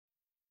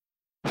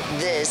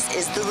This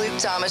is the Luke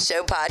Thomas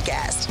Show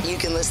podcast. You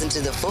can listen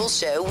to the full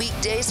show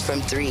weekdays from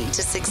 3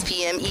 to 6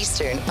 p.m.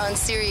 Eastern on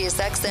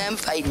SiriusXM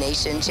Fight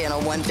Nation Channel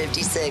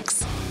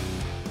 156.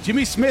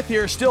 Jimmy Smith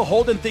here, still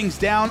holding things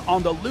down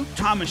on the Luke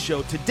Thomas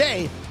Show.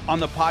 Today on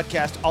the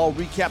podcast, I'll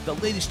recap the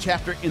latest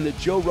chapter in the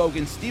Joe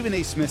Rogan, Stephen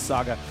A. Smith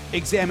saga,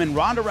 examine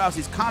Ronda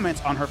Rousey's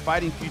comments on her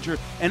fighting future,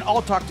 and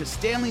I'll talk to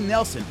Stanley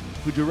Nelson,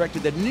 who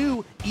directed the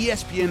new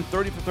ESPN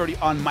 30 for 30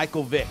 on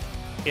Michael Vick.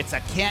 It's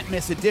a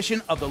can't-miss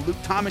edition of the Luke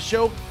Thomas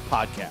Show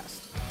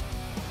podcast.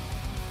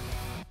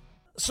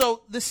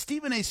 So, the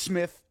Stephen A.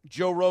 Smith,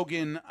 Joe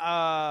Rogan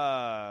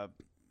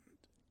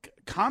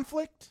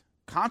conflict,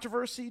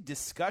 controversy,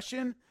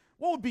 discussion,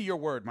 what would be your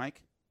word,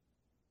 Mike?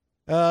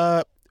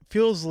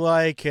 Feels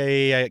like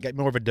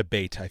more of a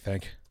debate, I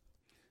think.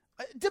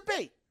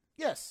 Debate,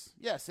 yes,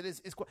 it is.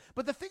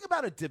 But the thing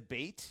about a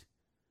debate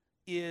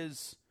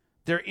is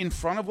they're in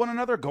front of one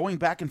another, going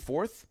back and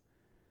forth.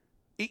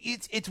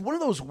 It's one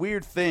of those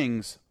weird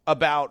things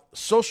about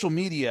social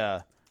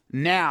media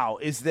now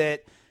is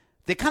that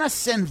they kind of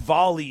send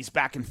volleys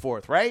back and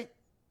forth, right?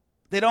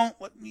 They don't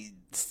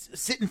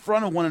sit in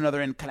front of one another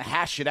and kind of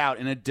hash it out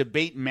in a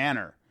debate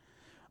manner.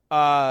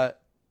 So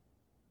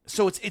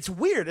it's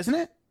weird, isn't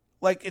it?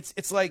 Like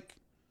it's like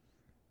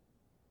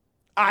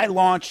I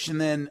launch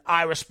and then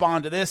I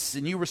respond to this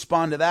and you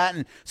respond to that,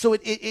 and so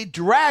it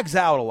drags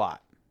out a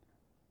lot.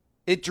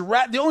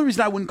 The only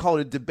reason I wouldn't call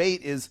it a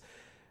debate is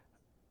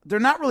they're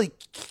not really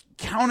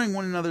counting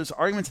one another's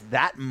arguments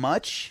that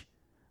much.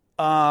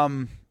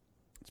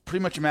 It's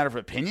pretty much a matter of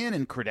opinion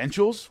and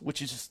credentials,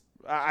 which is just,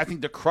 I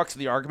think the crux of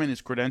the argument is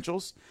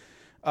credentials.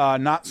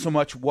 Not so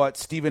much what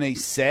Stephen A.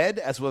 said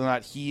as whether or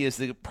not he is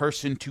the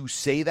person to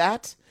say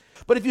that.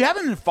 But if you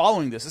haven't been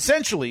following this,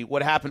 essentially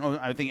what happened,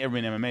 I think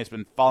everybody in MMA has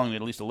been following it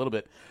at least a little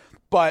bit,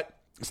 but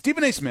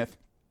Stephen A. Smith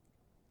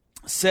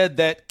said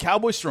that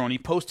Cowboy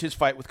Cerrone, post his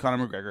fight with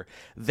Conor McGregor,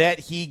 that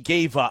he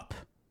gave up.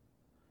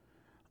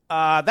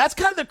 That's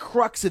kind of the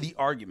crux of the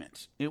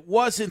argument. It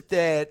wasn't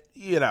that,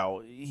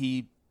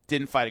 he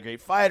didn't fight a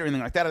great fight or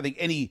anything like that. I think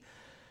any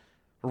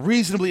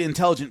reasonably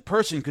intelligent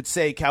person could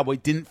say Cowboy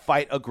didn't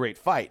fight a great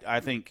fight. I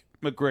think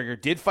McGregor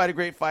did fight a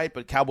great fight,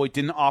 but Cowboy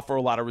didn't offer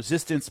a lot of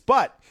resistance.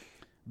 But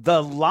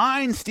the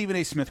line Stephen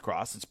A. Smith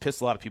crossed, it's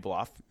pissed a lot of people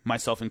off,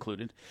 myself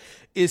included,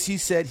 is he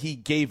said he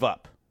gave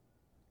up,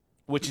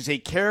 which is a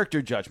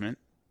character judgment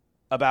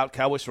about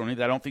Cowboy Cerrone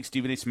that I don't think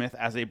Stephen A. Smith,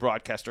 as a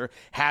broadcaster,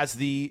 has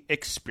the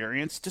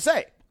experience to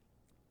say.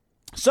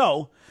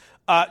 So,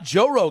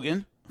 Joe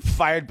Rogan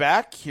fired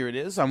back. Here it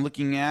is. I'm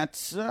looking at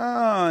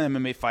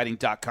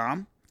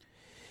MMAfighting.com.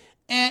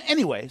 And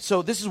anyway,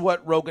 so this is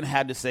what Rogan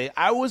had to say.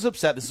 I was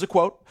upset. This is a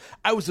quote.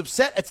 I was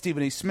upset at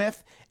Stephen A.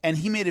 Smith, and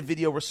he made a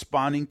video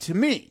responding to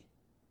me.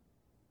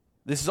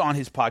 This is on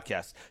his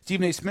podcast.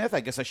 Stephen A. Smith, I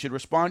guess I should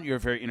respond. You're a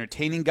very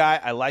entertaining guy.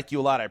 I like you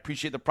a lot. I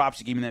appreciate the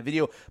props you gave me in that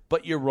video,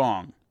 but you're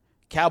wrong.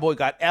 Cowboy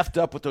got effed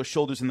up with those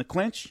shoulders in the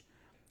clinch.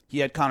 He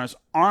had Conor's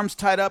arms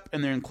tied up,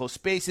 and they're in close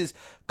spaces.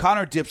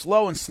 Conor dips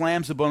low and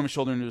slams the bone of his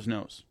shoulder into his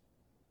nose.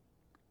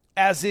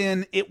 As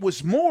in, it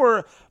was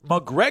more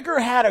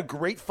McGregor had a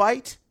great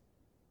fight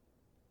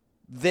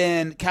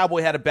than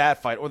Cowboy had a bad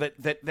fight, or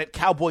that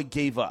Cowboy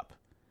gave up.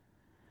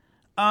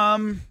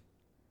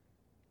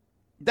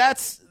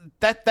 That's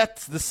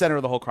the center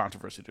of the whole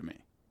controversy to me.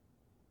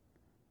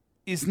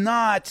 Is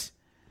not,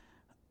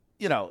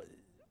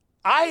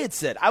 I had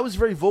said, I was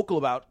very vocal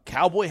about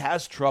Cowboy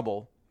has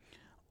trouble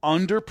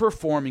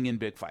underperforming in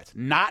big fights,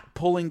 not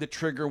pulling the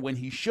trigger when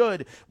he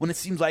should, when it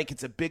seems like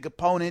it's a big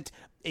opponent,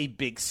 a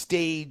big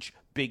stage,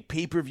 big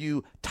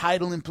pay-per-view,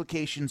 title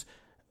implications,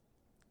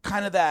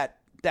 kind of that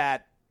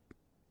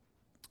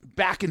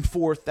back and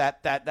forth,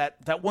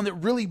 that one that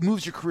really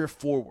moves your career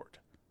forward,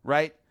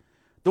 right?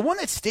 The one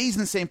that stays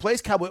in the same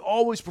place, Cowboy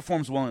always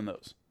performs well in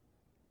those.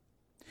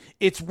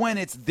 It's when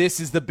this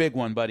is the big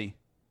one, buddy.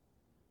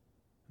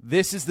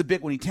 This is the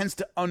big one. He tends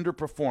to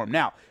underperform.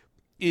 Now,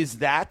 is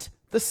that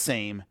the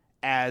same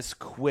as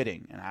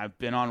quitting? And I've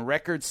been on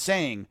record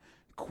saying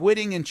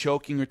quitting and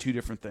choking are two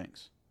different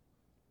things.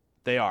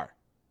 They are.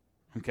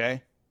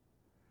 Okay?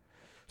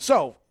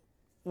 So,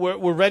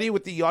 we're ready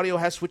with the audio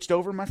has switched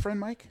over, my friend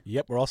Mike?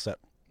 Yep, we're all set.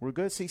 We're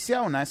good. See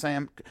how nice I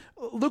am?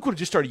 Luke would have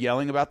just started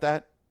yelling about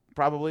that,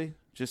 probably.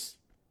 Just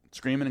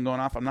screaming and going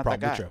off. I'm not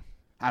Probably that guy. true.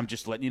 I'm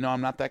just letting you know I'm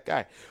not that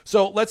guy.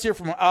 So let's hear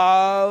from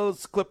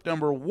clip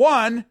number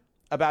 1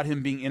 about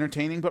him being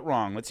entertaining but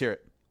wrong. Let's hear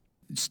it.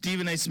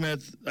 Stephen A.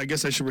 Smith, I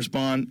guess I should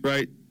respond,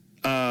 right?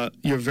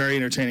 You're a very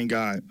entertaining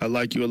guy. I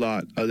like you a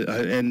lot.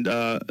 And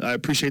I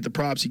appreciate the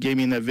props you gave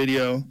me in that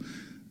video,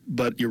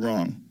 but you're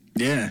wrong.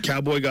 Yeah.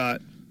 Cowboy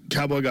got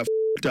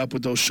f***ed up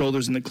with those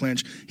shoulders in the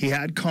clinch. He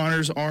had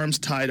Conor's arms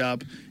tied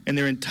up, and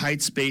they're in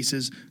tight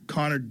spaces.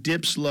 Conor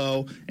dips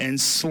low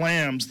and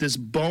slams this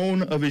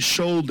bone of his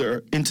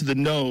shoulder into the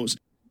nose.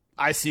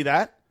 I see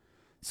that.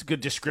 It's a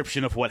good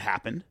description of what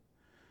happened.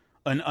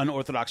 An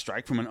unorthodox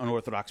strike from an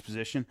unorthodox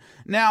position.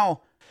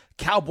 Now,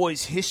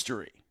 Cowboys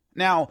history.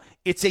 Now,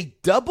 it's a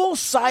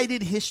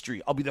double-sided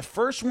history. I'll be the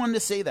first one to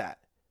say that.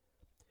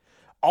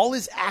 all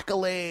his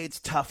accolades,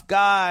 tough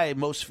guy,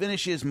 most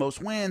finishes,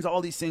 most wins,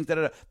 all these things,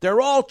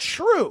 they're all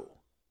true.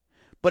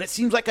 But it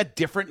seems like a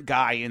different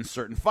guy in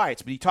certain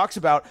fights. But he talks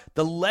about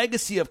the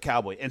legacy of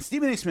Cowboy. And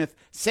Stephen A. Smith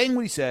saying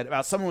what he said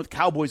about someone with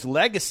Cowboy's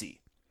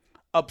legacy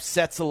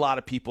upsets a lot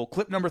of people.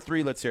 Clip number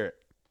 3, let's hear it.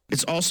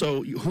 It's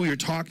also who you're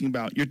talking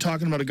about. You're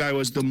talking about a guy who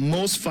has the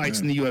most fights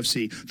in the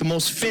UFC, the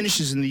most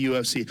finishes in the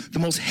UFC, the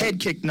most head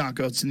kick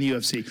knockouts in the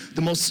UFC,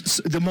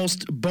 the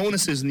most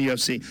bonuses in the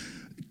UFC.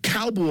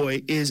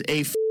 Cowboy is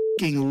a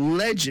fucking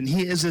legend.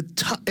 He is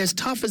as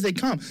tough as they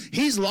come.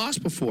 He's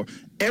lost before.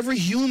 Every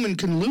human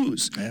can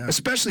lose,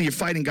 especially you're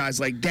fighting guys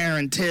like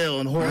Darren Till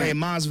and Jorge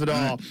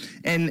Masvidal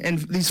and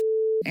these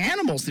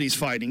animals that he's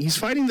fighting. He's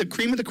fighting the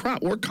cream of the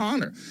crop, or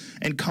Conor.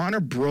 And Conor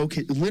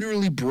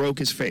literally broke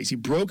his face. He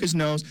broke his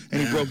nose,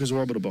 and he broke his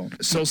orbital bone.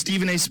 So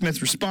Stephen A.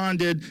 Smith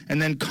responded, and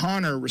then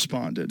Conor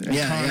responded. And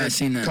I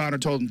seen that. Conor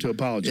told him to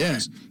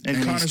apologize. Yeah.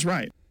 And Conor's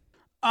right.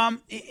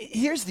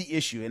 Here's the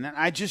issue, and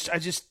I just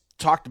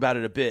talked about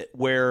it a bit,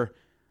 where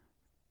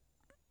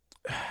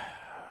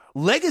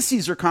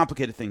legacies are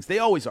complicated things. They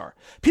always are.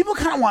 People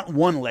kind of want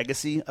one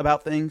legacy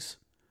about things,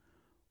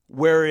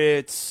 where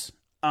it's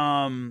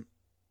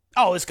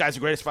this guy's the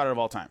greatest fighter of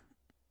all time.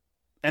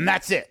 And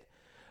that's it.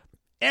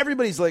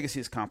 Everybody's legacy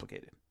is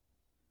complicated.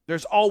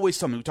 There's always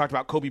something. We talked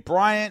about Kobe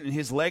Bryant and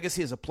his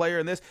legacy as a player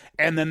in this,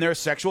 and then there's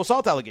sexual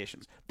assault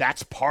allegations.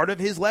 That's part of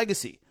his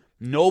legacy.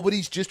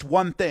 Nobody's just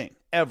one thing,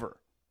 ever.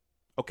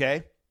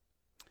 Okay?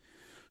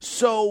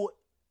 So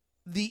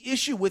the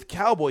issue with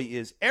Cowboy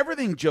is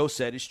everything Joe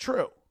said is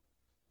true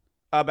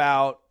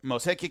about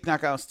most head kick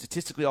knockouts,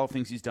 statistically all the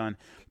things he's done.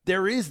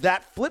 There is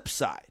that flip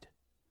side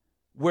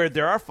where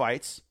there are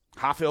fights,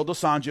 Rafael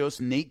dos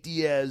Anjos, Nate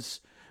Diaz,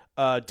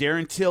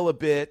 Darren Till a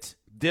bit,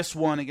 this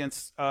one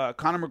against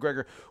Conor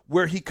McGregor,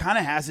 where he kind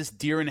of has this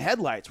deer in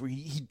headlights, where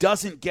he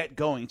doesn't get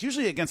going. It's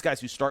usually against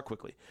guys who start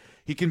quickly.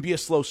 He can be a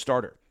slow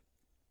starter.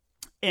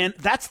 And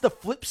that's the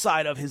flip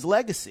side of his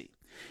legacy.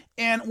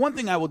 And one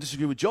thing I will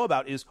disagree with Joe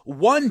about is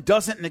one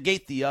doesn't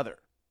negate the other.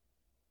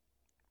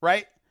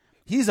 Right?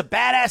 He's a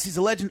badass. He's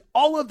a legend.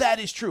 All of that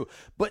is true.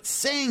 But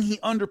saying he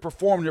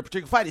underperformed in a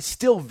particular fight is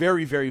still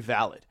very, very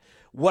valid.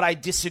 What I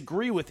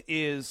disagree with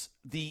is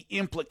the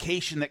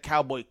implication that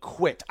Cowboy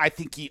quit. I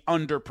think he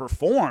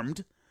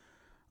underperformed.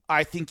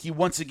 I think he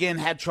once again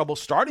had trouble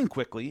starting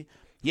quickly.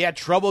 He had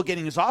trouble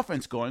getting his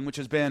offense going, which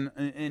has been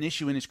an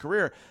issue in his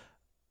career.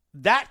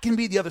 That can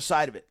be the other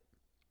side of it.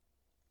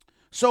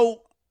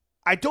 So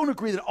I don't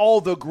agree that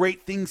all the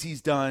great things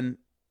he's done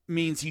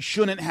means he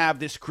shouldn't have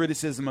this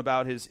criticism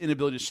about his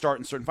inability to start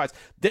in certain fights.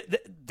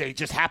 They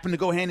just happen to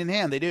go hand in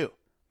hand. They do.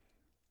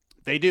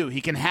 They do. He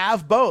can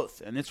have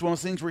both, and it's one of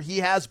those things where he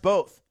has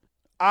both.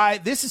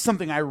 This is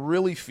something I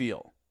really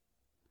feel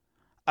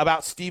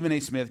about Stephen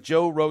A. Smith.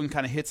 Joe Rogan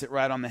kind of hits it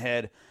right on the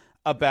head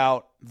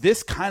about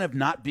this kind of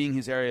not being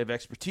his area of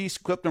expertise.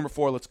 Clip number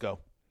 4, let's go.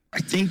 I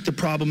think the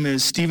problem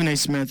is Stephen A.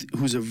 Smith,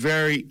 who's a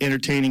very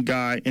entertaining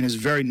guy and is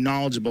very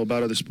knowledgeable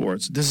about other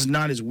sports. This is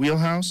not his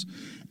wheelhouse.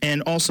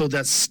 And also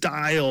that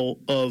style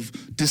of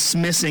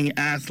dismissing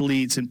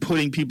athletes and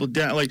putting people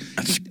down. Like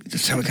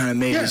that's how he kind of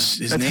made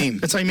his name.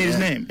 That's how he made his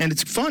name. And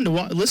it's fun to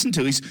listen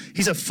to.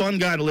 He's a fun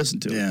guy to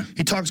listen to. Yeah.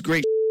 He talks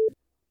great.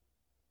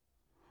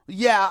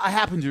 Yeah, I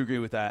happen to agree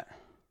with that.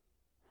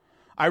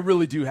 I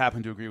really do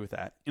happen to agree with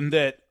that. In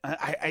that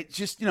I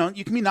just,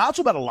 you can be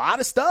knowledgeable about a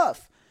lot of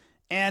stuff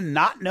and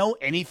not know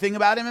anything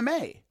about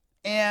MMA.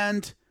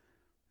 And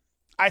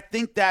I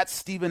think that's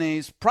Stephen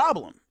A's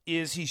problem.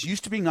 Is he's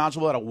used to being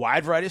knowledgeable about a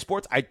wide variety of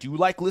sports. I do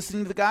like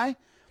listening to the guy.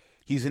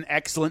 He's an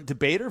excellent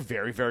debater,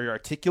 very, very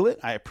articulate.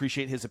 I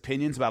appreciate his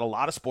opinions about a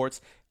lot of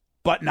sports,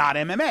 but not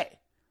MMA.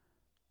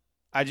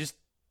 I just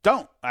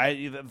don't.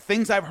 The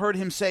things I've heard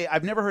him say,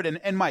 I've never heard.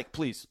 And Mike,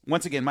 please,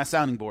 once again, my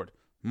sounding board,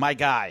 my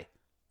guy,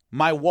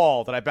 my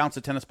wall that I bounce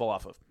a tennis ball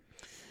off of.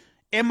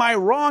 Am I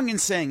wrong in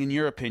saying, in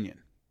your opinion,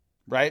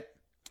 right,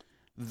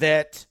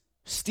 that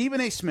Stephen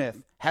A.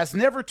 Smith has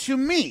never, to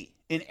me,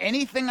 in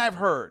anything I've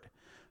heard,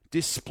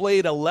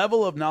 displayed a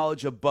level of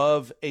knowledge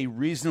above a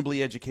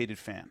reasonably educated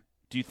fan?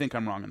 Do you think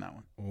I'm wrong in that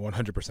one?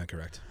 100%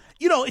 correct.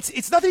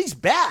 It's not that he's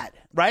bad,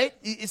 right?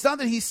 It's not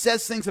that he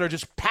says things that are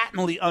just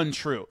patently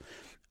untrue.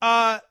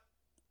 The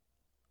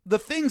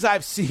things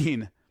I've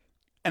seen,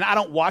 and I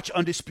don't watch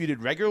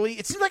Undisputed regularly,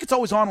 it seems like it's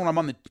always on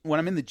when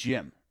I'm in the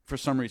gym for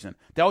some reason.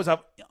 They always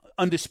have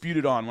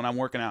Undisputed on when I'm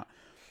working out.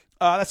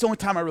 That's the only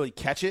time I really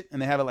catch it, and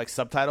they have it like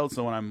subtitled,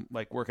 so when I'm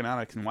like working out,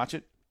 I can watch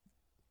it.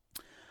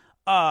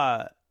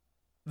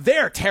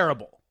 They're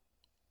terrible.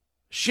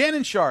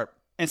 Shannon Sharp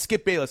and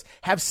Skip Bayless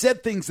have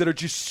said things that are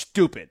just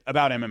stupid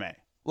about MMA.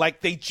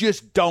 Like, they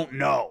just don't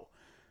know.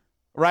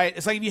 Right?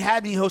 It's like if you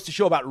had me host a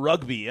show about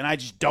rugby and I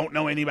just don't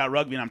know anything about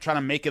rugby and I'm trying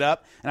to make it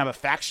up and I have a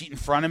fact sheet in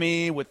front of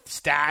me with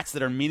stats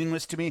that are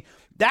meaningless to me.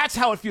 That's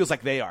how it feels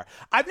like they are.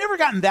 I've never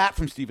gotten that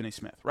from Stephen A.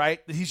 Smith,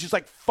 right? That he's just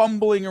like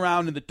fumbling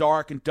around in the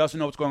dark and doesn't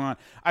know what's going on.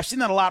 I've seen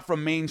that a lot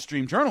from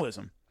mainstream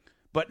journalism,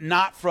 but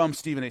not from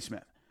Stephen A.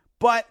 Smith.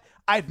 But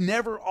I've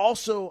never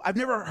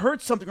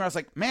heard something where I was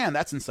like, man,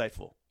 that's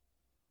insightful.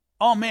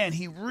 oh man,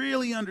 he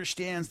really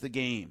understands the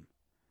game.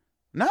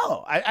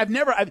 No,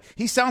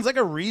 he sounds like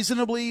a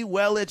reasonably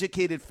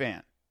well-educated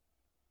fan.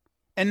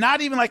 And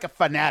not even like a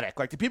fanatic.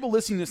 Like the people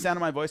listening to the sound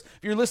of my voice,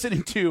 if you're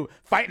listening to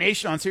Fight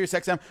Nation on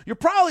SiriusXM, you're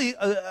probably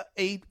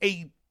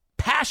a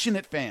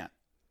passionate fan.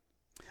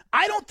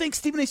 I don't think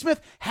Stephen A.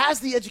 Smith has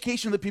the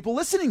education of the people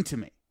listening to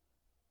me.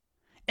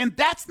 And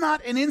that's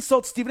not an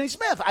insult to Stephen A.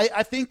 Smith.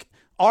 I think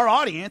our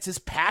audience is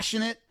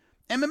passionate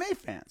MMA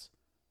fans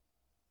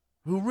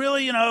who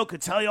really,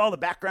 could tell you all the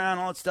background,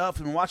 all that stuff,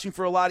 and been watching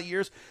for a lot of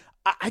years.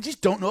 I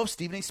just don't know if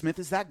Stephen A. Smith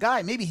is that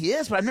guy. Maybe he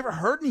is, but I've never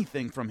heard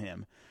anything from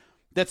him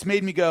that's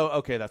made me go,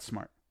 okay, that's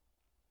smart.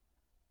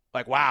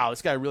 Like, wow,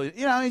 this guy really,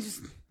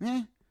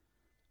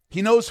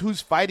 he knows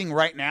who's fighting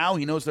right now.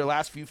 He knows their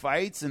last few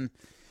fights, and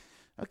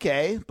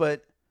okay,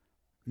 but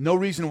no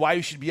reason why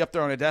you should be up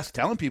there on a desk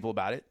telling people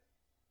about it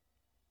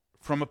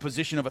from a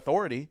position of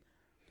authority.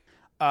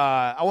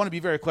 I want to be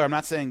very clear. I'm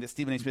not saying that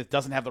Stephen A. Smith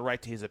doesn't have the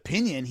right to his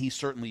opinion. He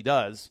certainly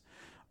does.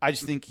 I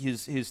just think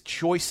his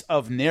choice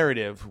of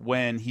narrative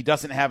when he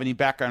doesn't have any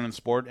background in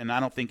sport, and I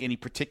don't think any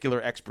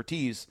particular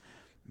expertise,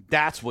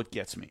 that's what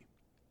gets me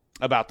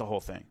about the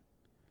whole thing.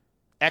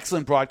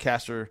 Excellent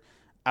broadcaster.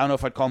 I don't know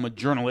if I'd call him a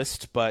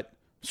journalist, but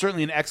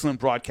certainly an excellent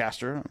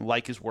broadcaster. I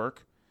like his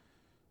work.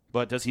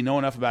 But does he know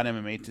enough about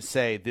MMA to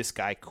say this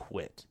guy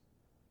quit?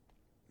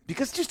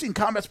 Because just in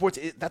combat sports,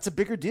 that's a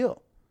bigger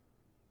deal.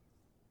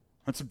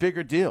 That's a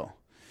bigger deal.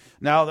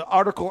 Now, the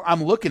article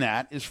I'm looking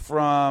at is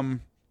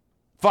from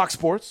Fox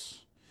Sports.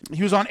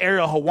 He was on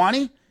Ariel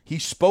Helwani. He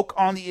spoke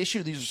on the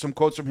issue. These are some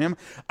quotes from him.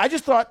 I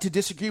just thought to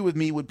disagree with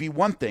me would be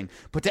one thing,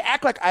 but to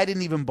act like I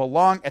didn't even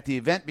belong at the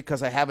event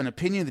because I have an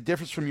opinion, the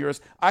difference from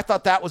yours, I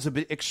thought that was a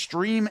bit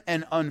extreme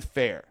and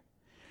unfair.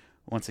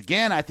 Once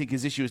again, I think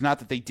his issue is not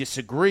that they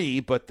disagree,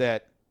 but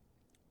that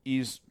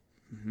he's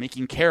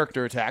making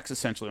character attacks,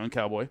 essentially, on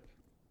Cowboy.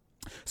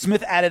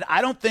 Smith added,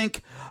 I don't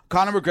think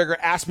Conor McGregor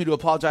asked me to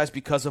apologize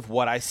because of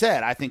what I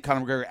said. I think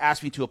Conor McGregor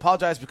asked me to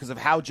apologize because of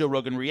how Joe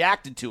Rogan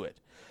reacted to it.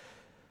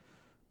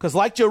 Because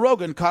like Joe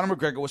Rogan, Conor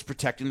McGregor was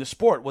protecting the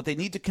sport. What they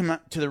need to come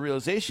to the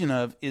realization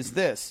of is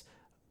this.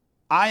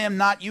 I am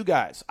not you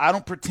guys. I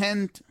don't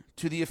pretend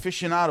to the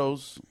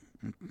aficionados.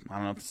 I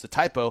don't know if it's a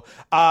typo.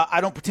 I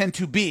don't pretend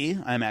to be,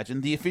 I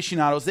imagine, the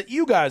aficionados that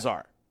you guys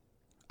are.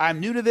 I'm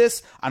new to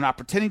this. I'm not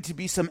pretending to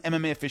be some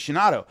MMA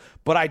aficionado,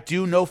 but I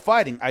do know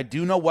fighting. I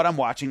do know what I'm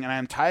watching, and I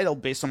am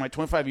entitled, based on my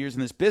 25 years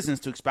in this business,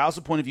 to espouse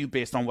a point of view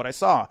based on what I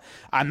saw.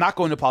 I'm not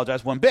going to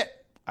apologize one bit.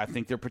 I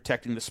think they're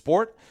protecting the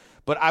sport,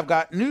 but I've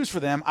got news for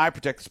them. I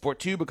protect the sport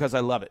too because I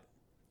love it.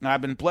 And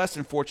I've been blessed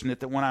and fortunate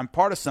that when I'm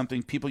part of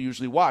something, people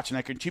usually watch, and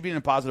I contribute in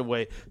a positive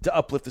way to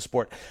uplift the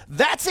sport.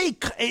 That's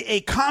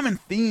a common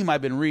theme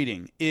I've been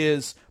reading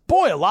is,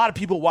 boy, a lot of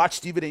people watch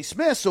Stephen A.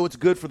 Smith, so it's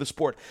good for the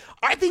sport.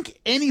 I think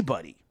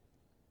anybody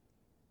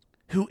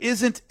who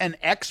isn't an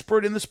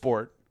expert in the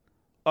sport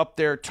up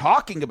there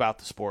talking about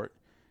the sport,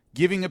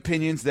 giving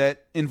opinions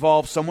that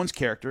involve someone's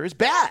character is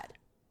bad.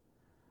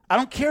 I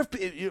don't care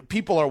if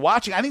people are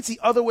watching. I think it's the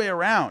other way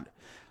around.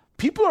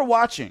 People are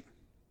watching,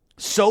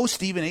 so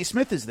Stephen A.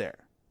 Smith is there.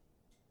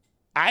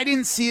 I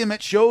didn't see him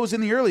at shows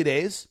in the early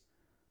days.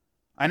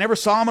 I never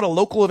saw him at a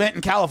local event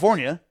in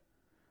California.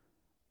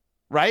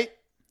 Right?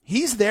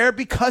 He's there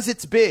because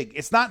it's big.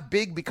 It's not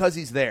big because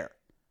he's there.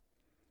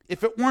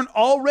 If it weren't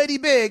already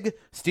big,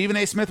 Stephen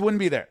A. Smith wouldn't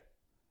be there.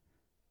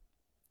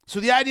 So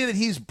the idea that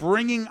he's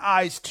bringing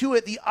eyes to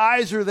it, the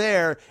eyes are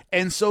there,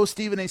 and so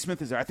Stephen A.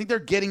 Smith is there. I think they're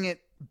getting it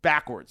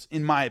backwards,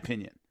 in my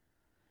opinion.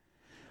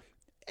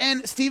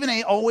 And Stephen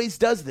A. always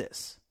does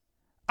this.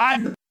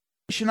 I'm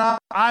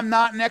not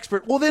an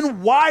expert. Well,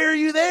 then why are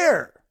you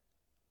there?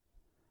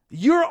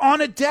 You're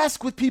on a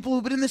desk with people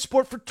who've been in this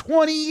sport for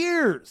 20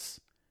 years.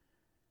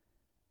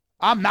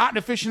 I'm not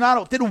an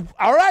aficionado. Then,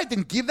 all right,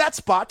 then give that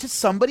spot to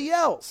somebody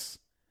else.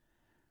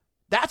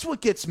 That's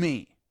what gets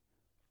me.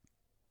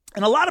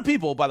 And a lot of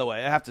people, by the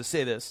way, I have to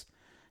say this,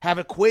 have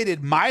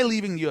equated my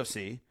leaving the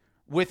UFC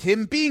with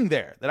him being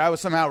there, that I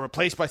was somehow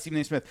replaced by Stephen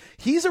A. Smith.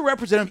 He's a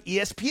representative of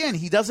ESPN.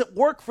 He doesn't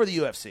work for the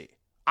UFC.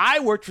 I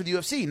worked for the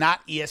UFC,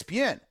 not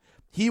ESPN.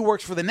 He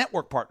works for the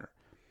network partner.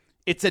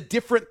 It's a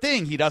different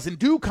thing. He doesn't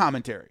do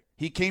commentary.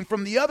 He came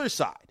from the other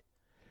side.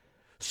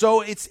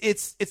 So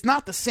it's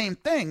not the same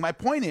thing. My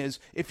point is,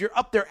 if you're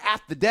up there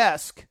at the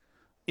desk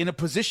in a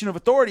position of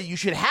authority, you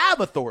should have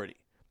authority.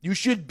 You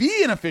should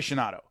be an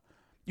aficionado.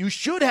 You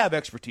should have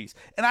expertise.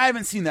 And I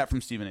haven't seen that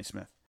from Stephen A.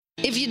 Smith.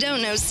 If you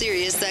don't know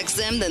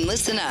SiriusXM, then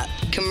listen up.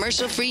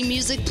 Commercial-free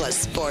music plus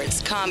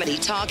sports, comedy,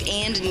 talk,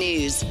 and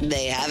news.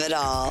 They have it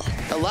all.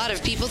 A lot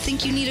of people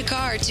think you need a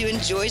car to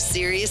enjoy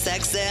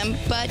SiriusXM,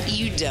 but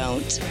you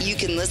don't. You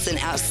can listen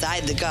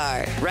outside the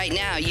car. Right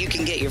now, you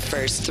can get your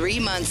first 3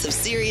 months of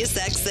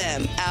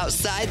SiriusXM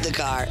outside the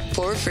car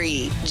for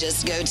free.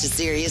 Just go to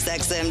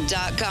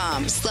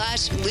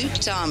SiriusXM.com/Luke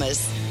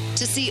Thomas.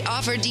 to see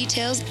offer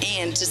details,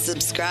 and to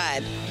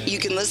subscribe. You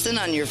can listen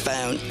on your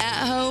phone,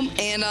 at home,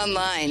 and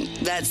online.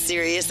 That's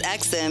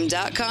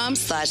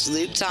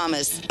SiriusXM.com/Luke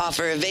Thomas.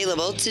 Offer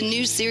available to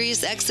new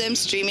SiriusXM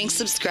streaming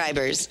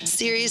subscribers.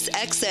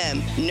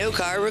 SiriusXM, no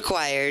car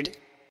required.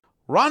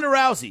 Ronda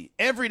Rousey.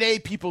 Every day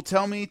people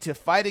tell me to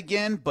fight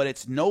again, but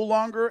it's no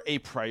longer a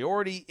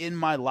priority in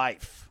my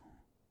life.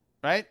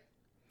 Right?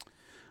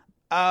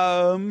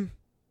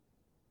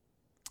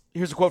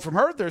 Here's a quote from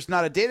her. There's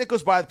not a day that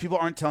goes by that people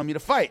aren't telling me to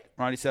fight.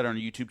 Ronda said on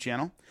her YouTube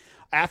channel.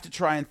 I have to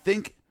try and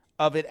think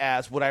of it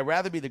as, would I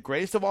rather be the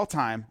greatest of all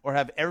time or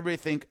have everybody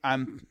think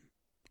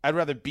I'd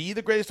rather be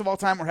the greatest of all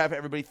time or have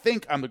everybody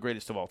think I'm the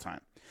greatest of all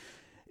time.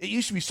 It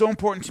used to be so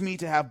important to me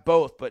to have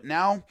both, but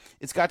now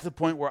it's got to the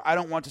point where I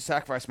don't want to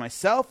sacrifice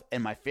myself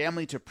and my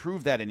family to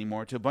prove that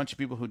anymore to a bunch of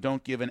people who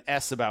don't give an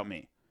S about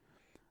me.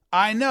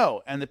 I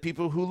know, and the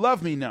people who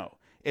love me know.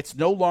 It's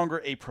no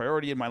longer a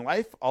priority in my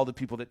life. All the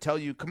people that tell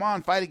you, come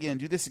on, fight again,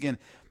 do this again,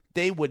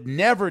 they would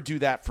never do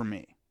that for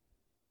me.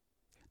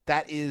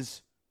 That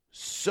is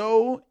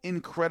so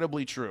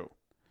incredibly true.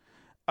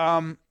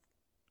 In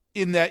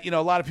that, a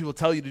lot of people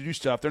tell you to do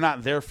stuff. They're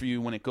not there for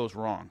you when it goes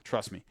wrong.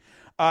 Trust me.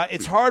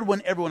 It's hard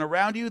when everyone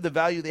around you, the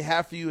value they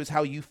have for you is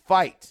how you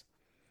fight.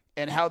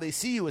 And how they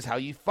see you is how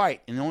you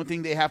fight. And the only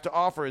thing they have to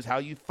offer is how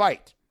you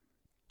fight.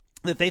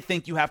 That they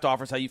think you have to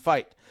offer is how you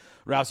fight.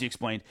 Rousey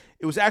explained,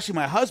 it was actually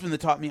my husband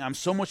that taught me I'm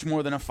so much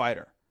more than a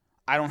fighter.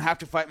 I don't have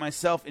to fight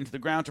myself into the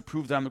ground to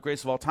prove that I'm the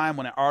greatest of all time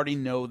when I already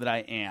know that I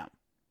am.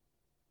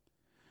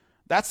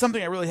 That's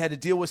something I really had to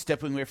deal with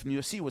stepping away from the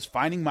UFC, was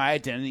finding my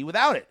identity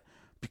without it,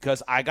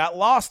 because I got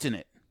lost in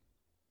it.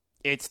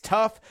 It's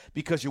tough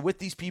because you're with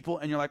these people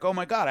and you're like, oh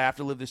my God, I have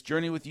to live this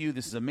journey with you.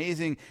 This is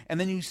amazing. And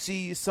then you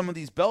see some of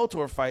these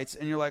Bellator fights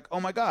and you're like,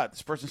 oh my God,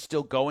 this person's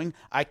still going.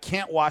 I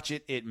can't watch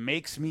it. It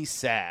makes me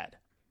sad.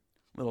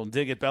 Little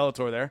dig at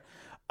Bellator there.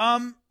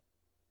 I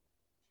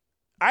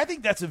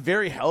think that's a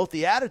very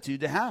healthy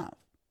attitude to have.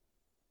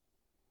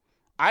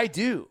 I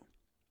do.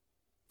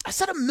 I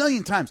said a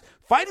million times,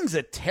 fighting's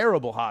a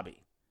terrible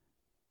hobby.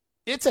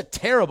 It's a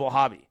terrible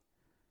hobby.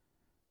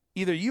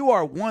 Either you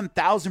are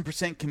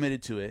 1,000%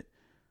 committed to it,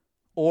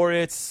 or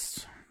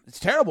it's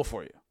terrible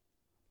for you.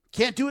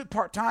 Can't do it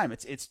part-time.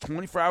 It's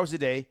 24 hours a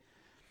day.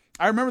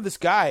 I remember this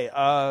guy,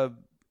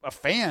 a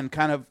fan,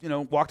 kind of,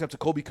 walked up to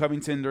Colby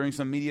Covington during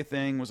some media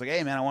thing, was like,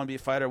 hey, man, I want to be a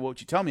fighter. What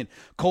would you tell me? And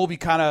Colby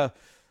kind of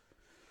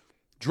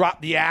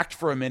dropped the act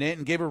for a minute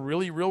and gave a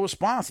really real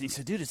response. And he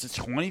said, dude, it's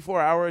a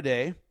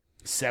 24-hour-a-day,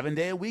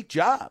 7-day-a-week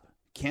job.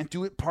 Can't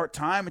do it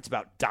part-time. It's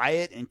about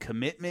diet and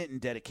commitment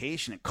and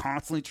dedication and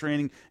constantly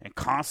training and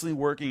constantly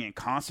working and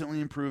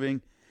constantly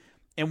improving.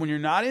 And when you're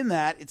not in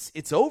that,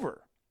 it's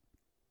over.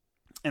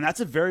 And that's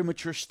a very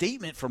mature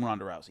statement from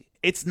Ronda Rousey.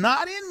 It's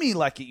not in me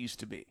like it used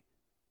to be.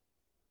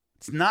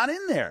 It's not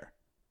in there.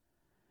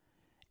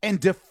 And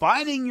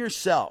defining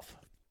yourself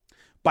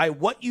by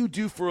what you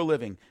do for a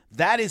living,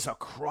 that is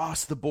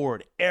across the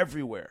board,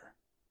 everywhere.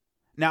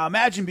 Now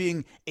imagine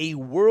being a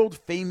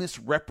world-famous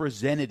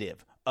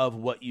representative of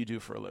what you do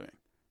for a living,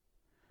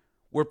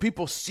 where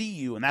people see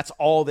you and that's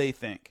all they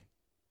think.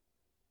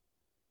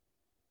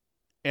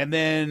 And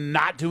then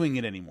not doing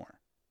it anymore.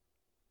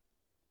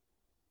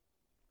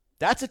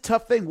 That's a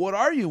tough thing. What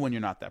are you when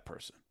you're not that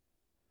person?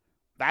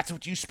 That's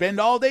what you spend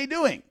all day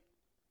doing.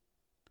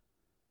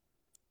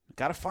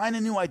 Got to find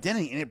a new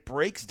identity, and it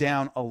breaks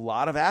down a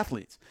lot of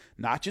athletes,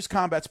 not just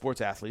combat sports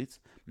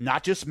athletes,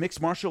 not just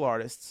mixed martial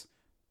artists,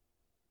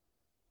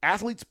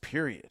 athletes,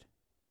 period.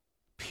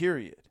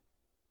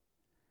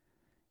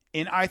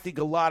 And I think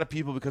a lot of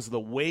people, because of the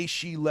way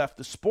she left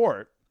the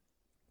sport,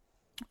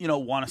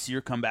 want to see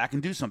her come back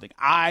and do something.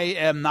 I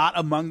am not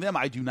among them.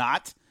 I do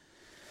not.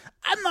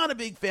 I'm not a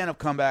big fan of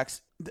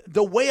comebacks.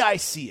 The way I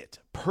see it,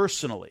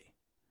 personally,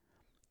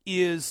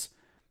 is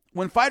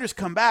when fighters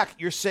come back,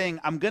 you're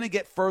saying, I'm going to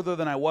get further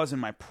than I was in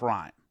my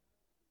prime.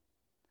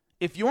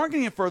 If you aren't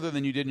going to get further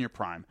than you did in your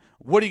prime,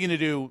 what are you going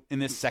to do in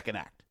this second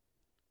act?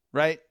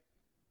 Right?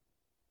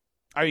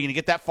 Are you going to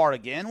get that far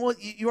again? Well,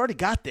 you already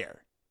got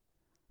there.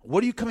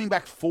 What are you coming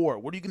back for?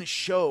 What are you going to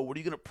show? What are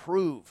you going to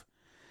prove?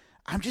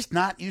 I'm just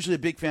not usually a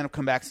big fan of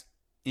comebacks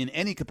in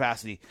any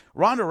capacity.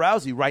 Ronda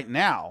Rousey right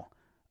now,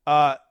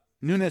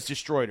 Nunes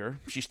destroyed her.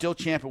 She's still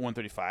champ at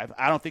 135.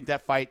 I don't think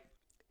that fight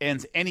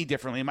ends any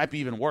differently. It might be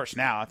even worse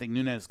now. I think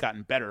Nunes has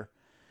gotten better.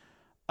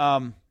 I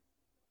don't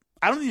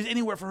think there's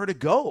anywhere for her to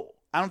go.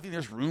 I don't think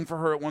there's room for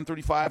her at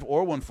 135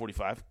 or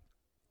 145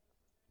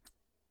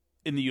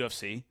 in the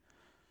UFC.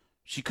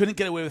 She couldn't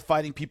get away with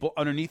fighting people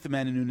underneath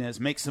Amanda Nunes,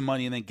 make some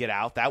money, and then get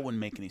out. That wouldn't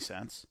make any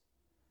sense.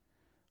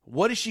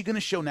 What is she going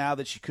to show now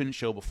that she couldn't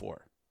show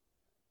before?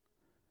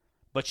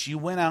 But she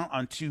went out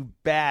on 2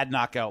 bad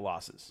knockout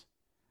losses.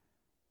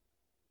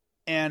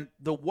 And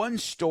the one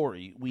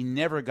story we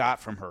never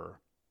got from her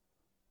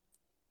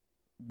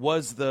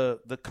was the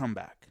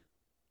comeback.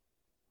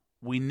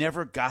 We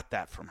never got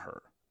that from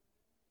her.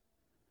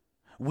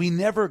 We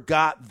never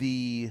got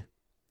the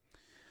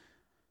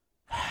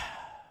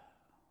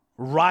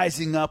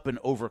rising up and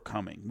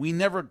overcoming. We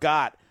never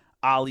got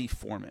Ali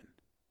Foreman.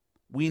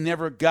 We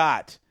never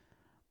got,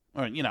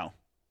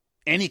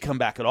 any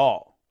comeback at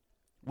all.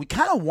 We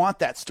kind of want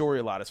that story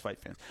a lot as fight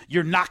fans.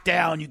 You're knocked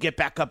down, you get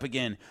back up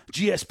again.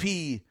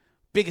 GSP,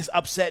 biggest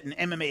upset in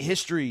MMA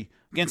history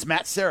against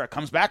Matt Serra,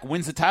 comes back,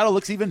 wins the title,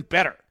 looks even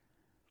better.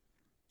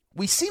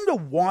 We seem to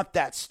want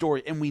that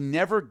story, and we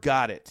never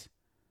got it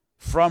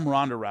from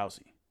Ronda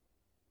Rousey.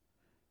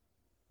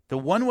 The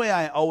one way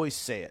I always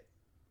say it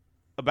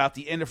about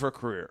the end of her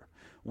career,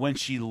 when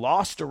she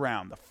lost a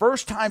round, the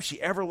first time she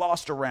ever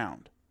lost a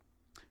round,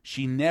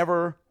 she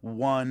never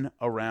won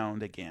a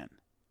round again.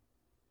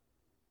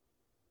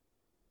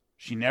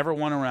 She never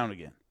won a round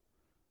again.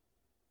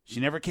 She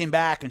never came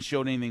back and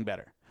showed anything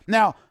better.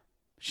 Now,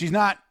 she's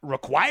not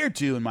required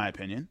to, in my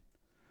opinion,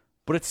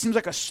 but it seems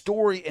like a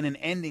story and an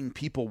ending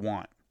people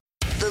want.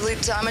 The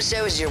Luke Thomas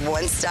Show is your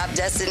one-stop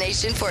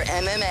destination for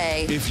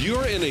MMA. If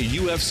you're in a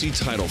UFC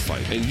title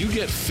fight and you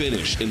get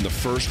finished in the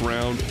first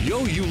round, you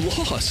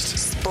lost.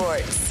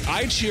 Sports.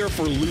 I cheer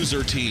for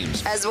loser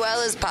teams. As well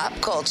as pop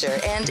culture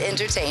and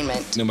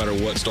entertainment. No matter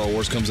what Star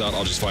Wars comes out,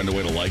 I'll just find a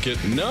way to like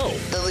it. No.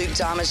 The Luke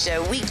Thomas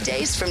Show,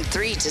 weekdays from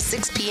 3 to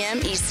 6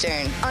 p.m.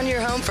 Eastern. On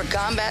your home for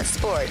combat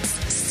sports.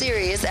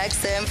 Sirius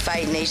XM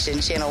Fight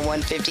Nation Channel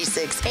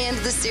 156 and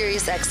the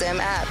Sirius XM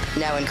app.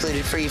 Now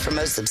included free for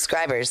most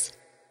subscribers.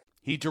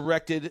 He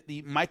directed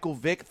the Michael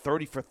Vick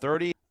 30 for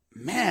 30.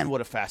 Man,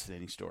 what a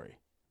fascinating story.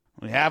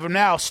 We have him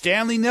now,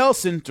 Stanley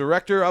Nelson,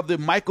 director of the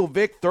Michael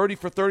Vick 30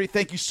 for 30.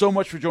 Thank you so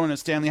much for joining us,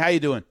 Stanley. How you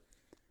doing?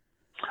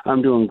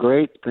 I'm doing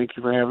great. Thank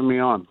you for having me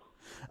on.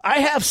 I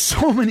have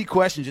so many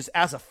questions just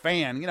as a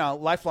fan,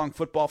 lifelong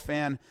football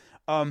fan.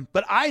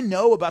 But I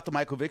know about the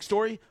Michael Vick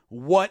story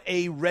what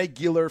a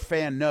regular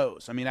fan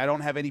knows. I mean, I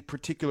don't have any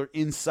particular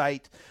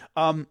insight.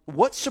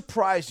 What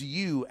surprised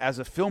you as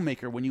a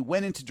filmmaker when you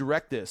went in to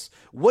direct this?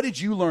 What did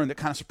you learn that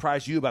kind of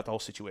surprised you about the whole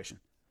situation?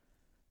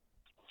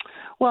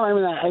 Well, I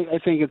mean, I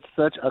think it's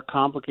such a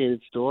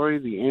complicated story,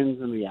 the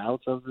ins and the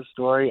outs of the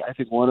story. I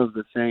think one of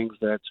the things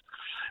that's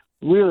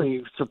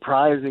really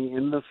surprising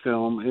in the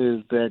film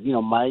is that,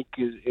 Mike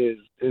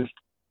is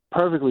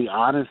perfectly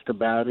honest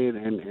about it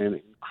and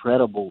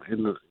incredible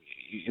in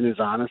his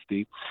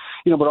honesty,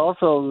 but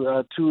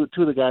also two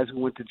of the guys who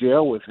went to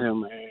jail with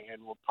him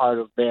and were part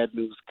of Bad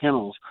News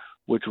Kennels,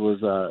 which was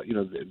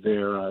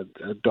their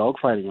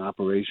dogfighting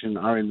operation,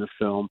 are in the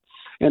film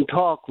and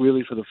talk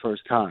really for the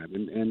first time,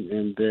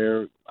 and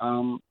they're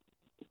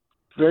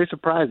very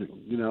surprising.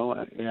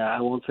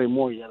 I won't say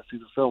more. You got to see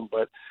the film,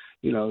 but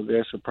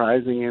they're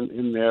surprising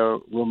in their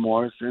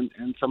remorse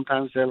and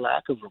sometimes their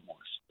lack of remorse.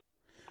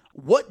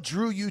 What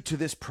drew you to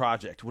this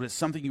project? Was it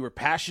something you were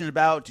passionate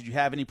about? Did you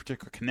have any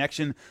particular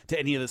connection to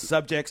any of the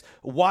subjects?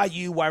 Why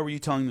you? Why were you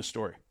telling the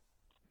story?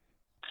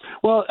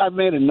 Well, I've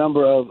made a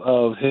number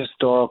of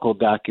historical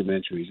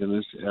documentaries, and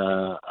this,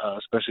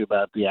 especially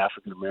about the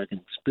African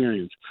American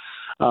experience.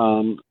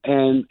 And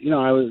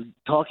I was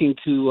talking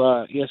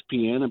to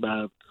ESPN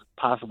about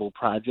possible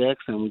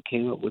projects, and we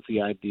came up with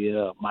the idea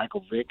of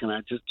Michael Vick, and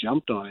I just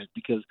jumped on it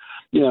because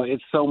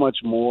it's so much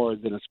more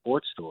than a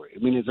sports story. I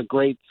mean, it's a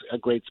great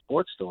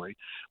sports story,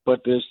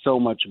 but there's so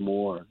much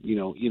more in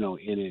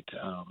it.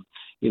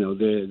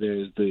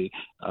 There's the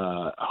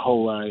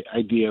whole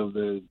idea of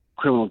the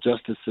criminal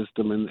justice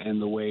system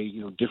and the way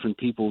different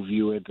people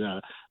view it,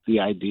 the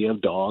idea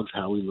of dogs,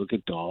 how we look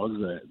at dogs,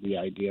 the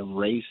idea of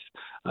race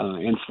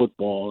and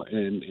football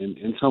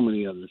and so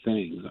many other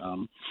things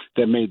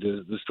that made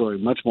the story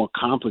much more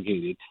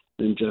complicated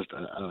than just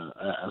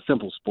a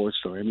simple sports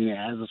story. I mean,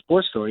 as a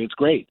sports story, it's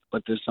great,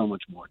 but there's so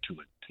much more to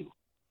it too.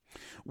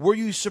 Were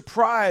you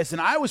surprised,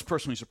 and I was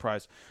personally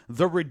surprised,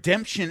 the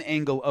redemption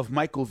angle of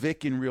Michael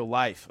Vick in real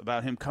life,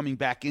 about him coming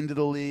back into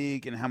the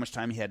league and how much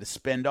time he had to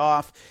spend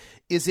off?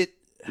 Is it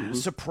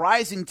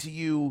surprising to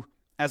you,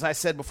 as I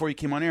said before you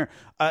came on air,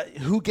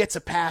 who gets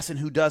a pass and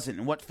who doesn't,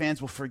 and what fans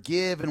will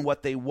forgive and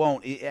what they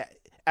won't?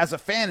 As a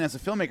fan, as a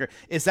filmmaker,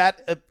 is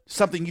that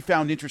something you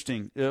found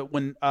interesting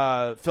when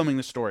filming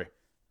this story?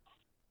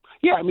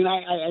 Yeah, I mean,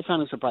 I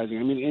found it surprising.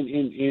 I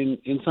mean,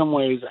 in some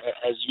ways,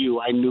 as you,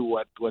 I knew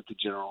what the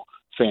general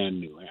fan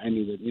knew. I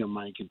knew that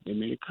Mike had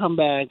made a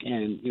comeback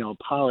and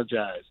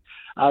apologized.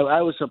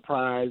 I was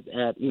surprised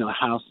at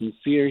how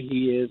sincere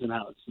he is and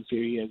how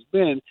sincere he has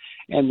been,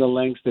 and the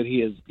lengths that he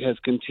has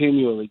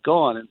continually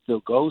gone and still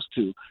goes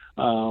to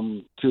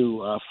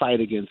fight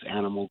against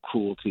animal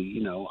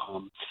cruelty.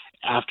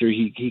 After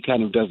he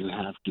kind of doesn't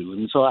have to.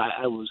 And so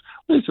I was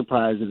really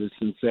surprised at his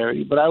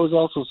sincerity, but I was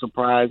also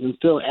surprised and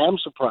still am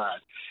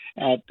surprised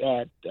at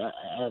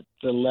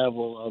the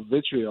level of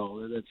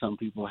vitriol that some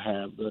people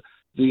have,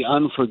 the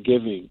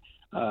unforgivingness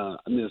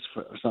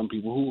for some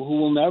people who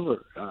will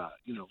never,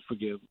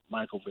 forgive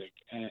Michael Vick.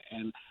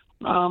 And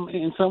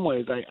in some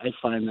ways, I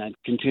find that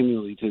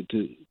continually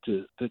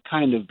to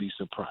kind of be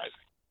surprising.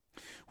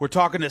 We're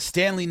talking to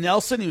Stanley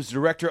Nelson. He was the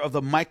director of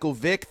the Michael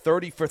Vick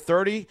 30 for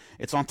 30.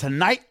 It's on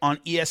tonight on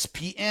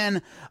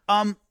ESPN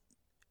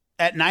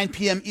at 9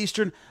 p.m.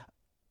 Eastern.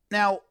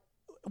 Now,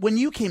 when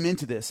you came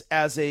into this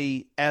as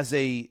a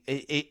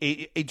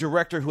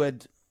director who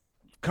had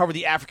cover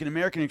the African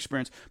American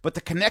experience, but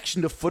the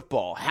connection to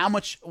football. How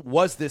much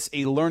was this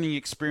a learning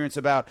experience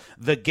about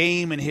the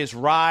game and his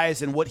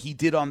rise and what he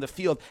did on the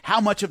field?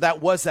 How much of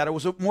that was that, or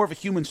was it more of a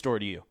human story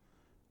to you?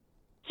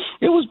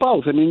 It was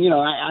both. I mean, you know,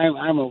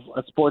 I'm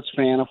a sports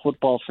fan, a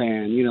football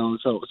fan. You know,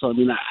 so I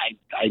mean,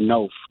 I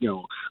know, you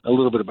know, a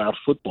little bit about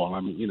football.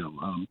 I'm, you know,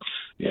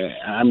 yeah,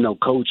 I'm no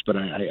coach, but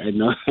I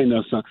know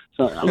some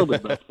a little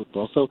bit about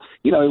football. So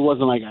you know, it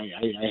wasn't like I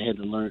had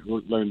to learn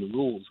the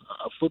rules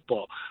of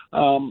football.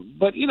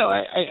 But you know,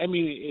 I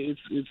mean,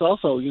 it's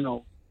also, you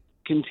know,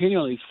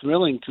 continually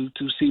thrilling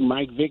to see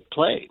Mike Vick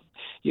play.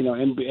 You know,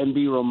 and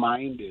be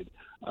reminded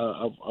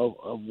of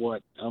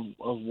what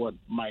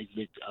Mike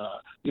Vick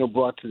you know,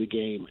 brought to the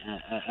game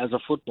as a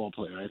football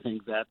player. I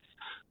think that's,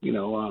 you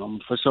know,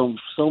 for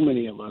so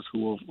many of us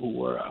who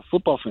were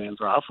football fans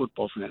or are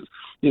football fans,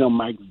 you know,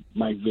 Mike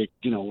Vick,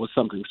 you know, was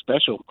something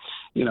special,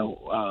 you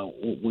know,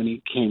 when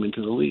he came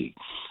into the league.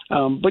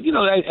 But you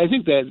know, I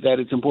think that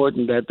it's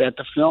important that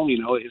the film, you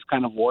know, is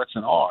kind of warts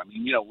and all. I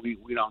mean, you know,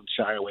 we don't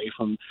shy away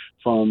from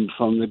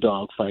the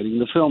dog fighting.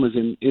 The film is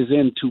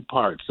in two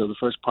parts. So the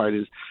first part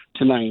is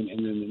tonight,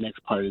 and then the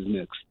next part is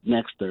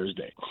next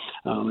Thursday.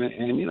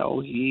 And you know,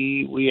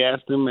 we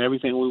asked him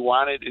everything we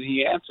wanted, and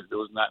he answered. There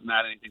was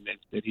not anything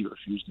that he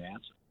refused to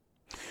answer.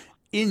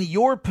 In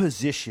your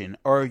position,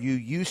 are you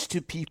used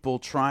to people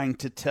trying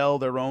to tell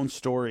their own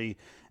story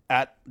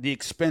at the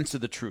expense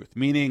of the truth,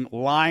 meaning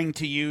lying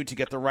to you to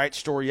get the right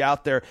story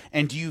out there?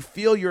 And do you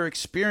feel your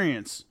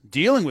experience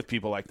dealing with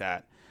people like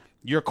that,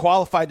 you're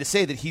qualified to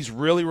say that he's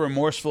really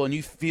remorseful and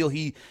you feel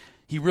he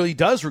really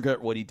does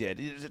regret what he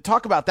did?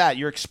 Talk about that,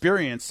 your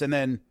experience, and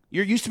then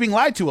you're used to being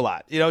lied to a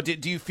lot. You know,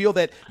 do you feel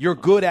that you're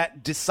good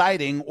at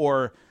deciding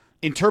or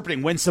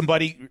interpreting when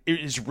somebody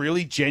is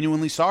really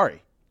genuinely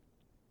sorry?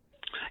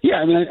 Yeah,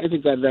 I mean, I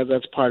think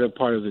that's part of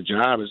the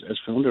job as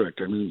film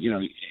director. I mean, you know,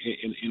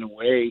 in a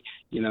way,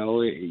 you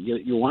know,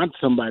 you want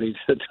somebody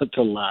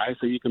to lie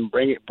so you can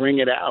bring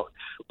it out.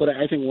 But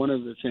I think one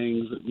of the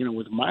things, you know,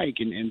 with Mike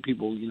and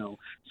people, you know,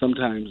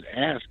 sometimes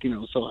ask, you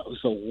know,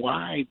 so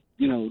why,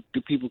 you know,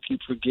 do people keep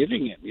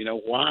forgiving him? You know,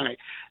 why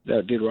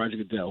did Roger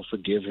Goodell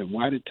forgive him?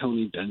 Why did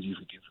Tony Dungy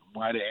forgive him?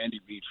 Why did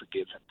Andy Reid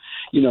forgive him?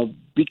 You know,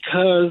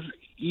 because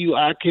you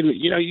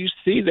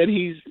see that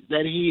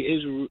he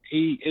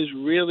is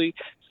really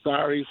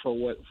sorry for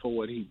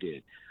what he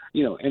did,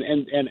 you know,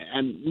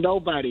 and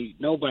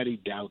nobody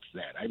doubts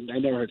that. I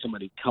never heard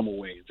somebody come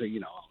away and say, you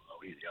know,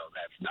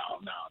 that's no,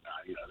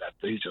 you know, that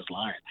he's just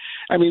lying.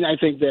 I mean, I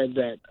think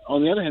that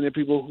on the other hand, there are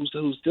people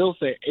who still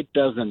say it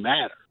doesn't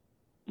matter,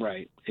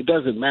 right? It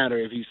doesn't matter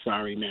if he's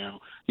sorry now.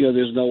 You know,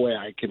 there's no way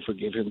I can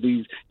forgive him.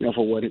 You know,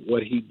 for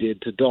what he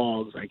did to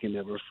dogs, I can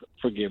never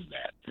forgive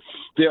that.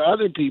 There are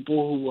other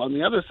people who, on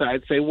the other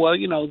side, say, well,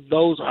 you know,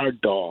 those are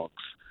dogs,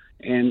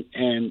 and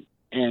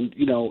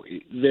you know,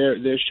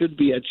 there should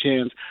be a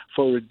chance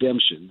for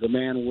redemption. The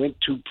man went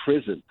to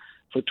prison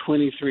for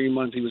 23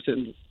 months. He was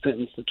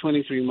sentenced to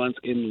 23 months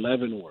in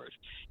Leavenworth.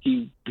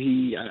 He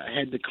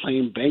had to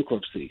claim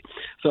bankruptcy.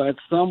 So at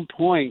some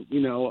point,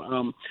 you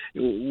know,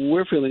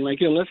 we're feeling like,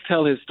 let's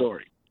tell his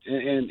story.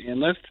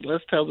 And let's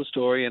tell the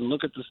story and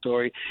look at the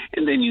story,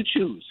 and then you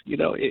choose. You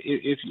know,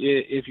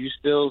 if you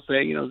still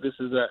say, you know, this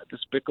is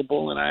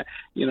despicable, and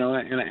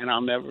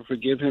I'll never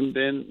forgive him,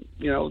 then,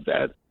 you know,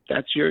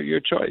 that's your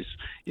choice.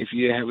 If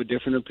you have a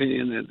different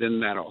opinion,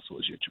 then that also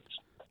is your choice.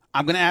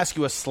 I'm going to ask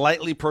you a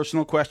slightly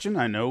personal question.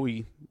 I know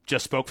we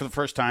just spoke for the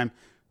first time.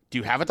 Do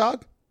you have a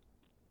dog?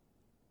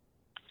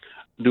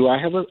 Do I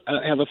have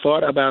a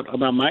thought about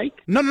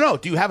Mike? No.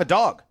 Do you have a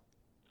dog?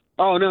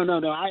 Oh, no.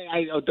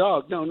 A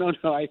dog. No.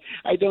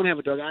 I don't have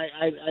a dog.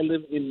 I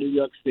live in New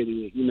York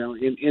City, you know,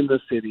 in the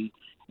city.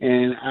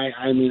 And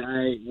I mean,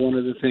 one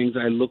of the things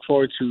I look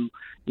forward to,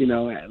 you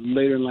know,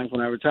 later in life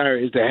when I retire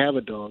is to have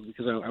a dog,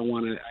 because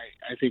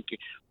I think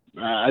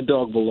a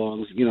dog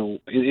belongs, you know,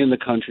 in the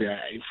country.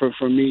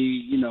 For me,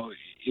 you know,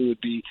 it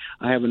would be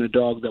having a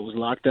dog that was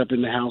locked up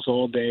in the house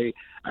all day.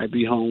 I'd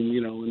be home,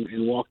 you know,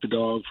 and walk the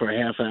dog for a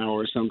half hour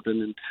or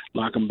something and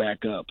lock him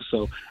back up.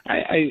 So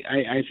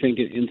I think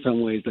in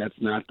some ways that's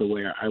not the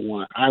way I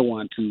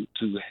want to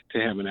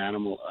have an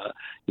animal,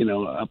 you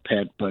know, a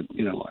pet. But,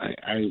 you know,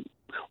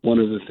 one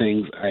of the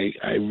things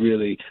I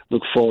really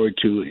look forward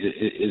to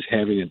is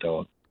having a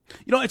dog.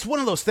 You know, it's one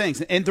of those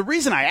things. And the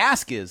reason I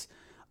ask is,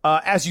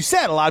 as you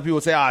said, a lot of people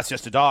would say, it's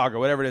just a dog or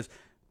whatever it is.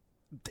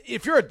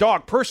 If you're a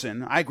dog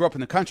person, I grew up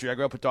in the country. I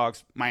grew up with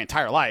dogs my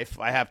entire life.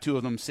 I have two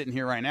of them sitting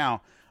here right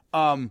now.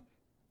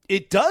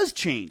 It does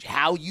change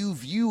how you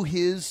view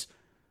his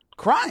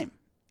crime.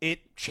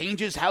 It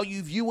changes how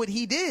you view what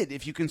he did.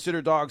 If you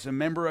consider dogs a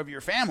member of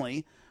your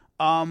family,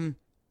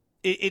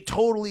 it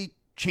totally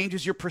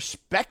changes your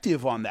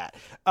perspective on that.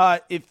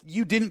 If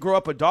you didn't grow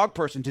up a dog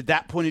person, did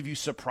that point of view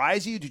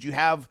surprise you? Did you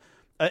have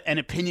an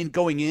opinion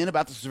going in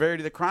about the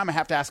severity of the crime? I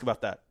have to ask about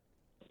that.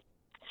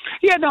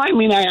 Yeah, no, I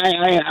mean,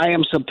 I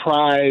am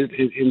surprised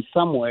in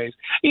some ways,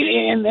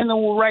 and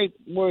the right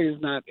word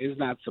is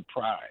not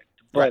surprised,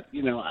 but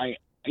you know,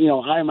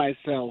 I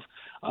myself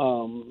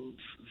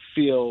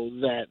feel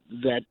that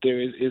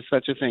there is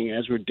such a thing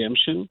as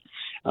redemption,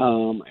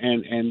 and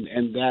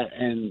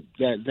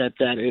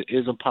that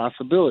is a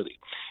possibility.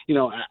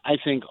 I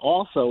think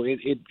also it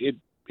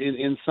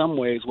in some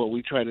ways what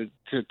we try to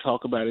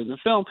talk about in the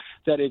film,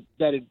 that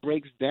it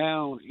breaks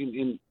down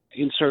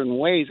in certain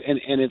ways, and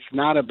it's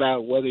not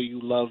about whether you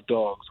love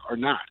dogs or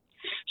not.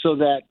 So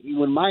that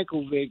when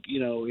Michael Vick,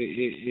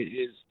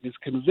 is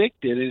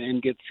convicted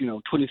and gets,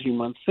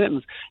 23-month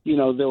sentence,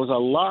 there was a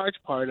large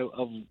part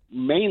of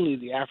mainly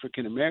the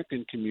African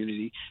American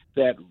community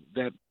that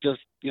just,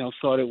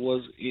 thought it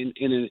was in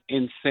an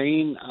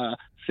insane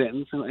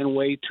sentence and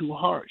way too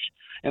harsh.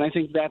 And I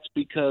think that's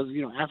because,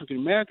 African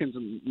Americans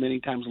many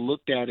times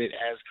looked at it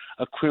as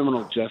a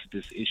criminal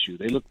justice issue.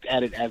 They looked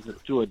at it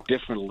through a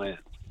different lens.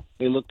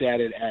 They looked at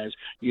it as,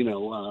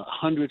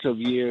 hundreds of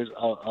years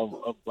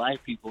of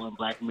black people and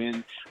black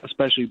men,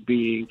 especially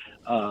being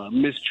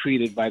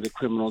mistreated by the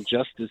criminal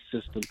justice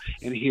system.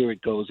 And here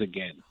it goes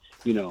again.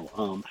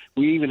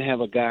 We even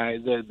have a guy,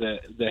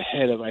 the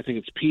head of, I think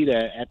it's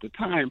PETA at the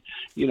time,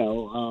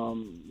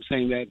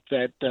 saying that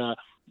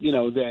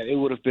it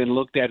would have been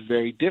looked at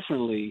very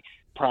differently,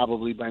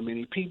 probably by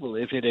many people,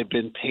 if it had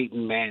been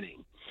Peyton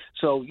Manning.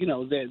 So,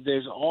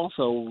 there's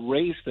also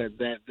race that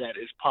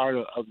is part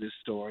of this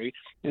story,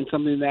 and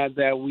something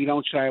that we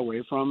don't shy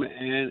away from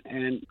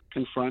and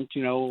confront,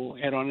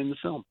 head on in the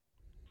film.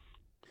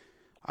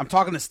 I'm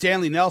talking to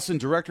Stanley Nelson,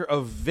 director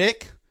of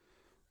Vick.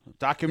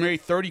 Documentary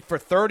 30 for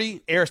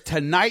 30 airs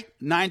tonight,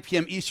 9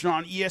 p.m. Eastern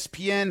on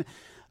ESPN.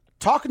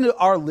 Talking to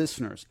our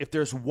listeners, if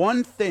there's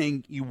one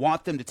thing you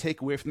want them to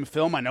take away from the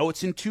film, I know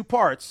it's in 2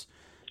 parts,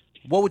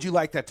 what would you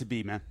like that to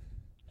be, man?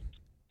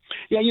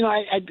 Yeah,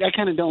 I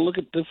kind of don't look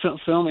at the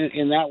film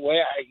in that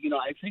way.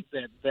 I think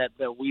that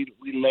we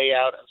lay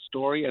out a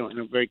story, and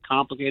a very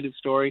complicated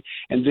story,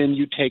 and then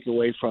you take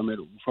away from it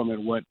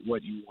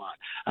what you want.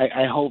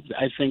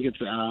 I think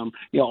it's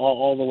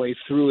all the way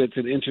through. It's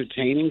an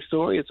entertaining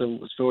story. It's a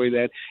story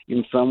that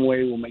in some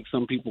way will make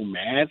some people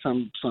mad,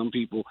 some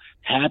people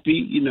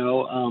happy.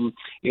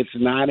 It's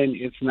not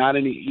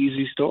an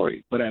easy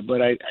story, but I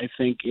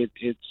think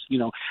it's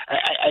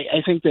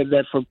I think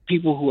that for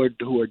people who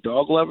are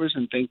dog lovers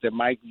and think that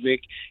Mike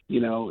Vick,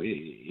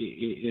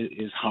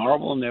 is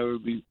horrible and never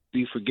be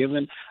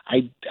forgiven,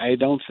 I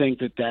don't think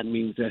that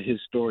means that his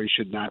story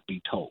should not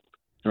be told.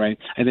 Right?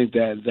 I think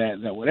that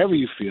whatever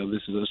you feel,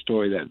 this is a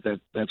story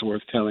that's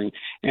worth telling,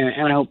 and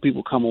I hope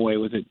people come away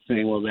with it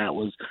saying, well, that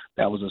was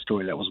a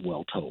story that was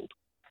well told.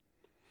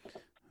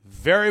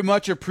 Very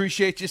much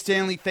appreciate you,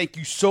 Stanley. Thank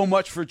you so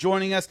much for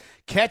joining us.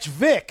 Catch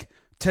Vick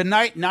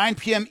tonight, 9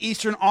 p.m.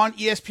 Eastern on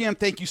ESPN.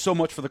 Thank you so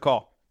much for the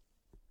call.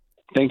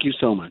 Thank you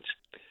so much.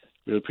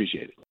 Really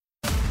appreciate it.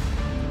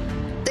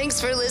 Thanks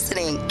for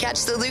listening.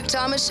 Catch the Luke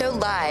Thomas Show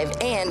live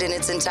and in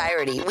its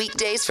entirety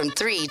weekdays from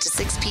 3 to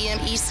 6 p.m.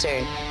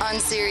 Eastern on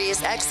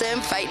Sirius XM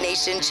Fight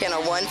Nation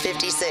Channel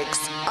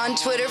 156. On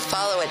Twitter,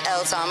 follow at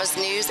L Thomas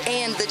News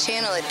and the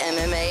channel at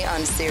MMA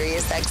on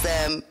Sirius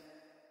XM.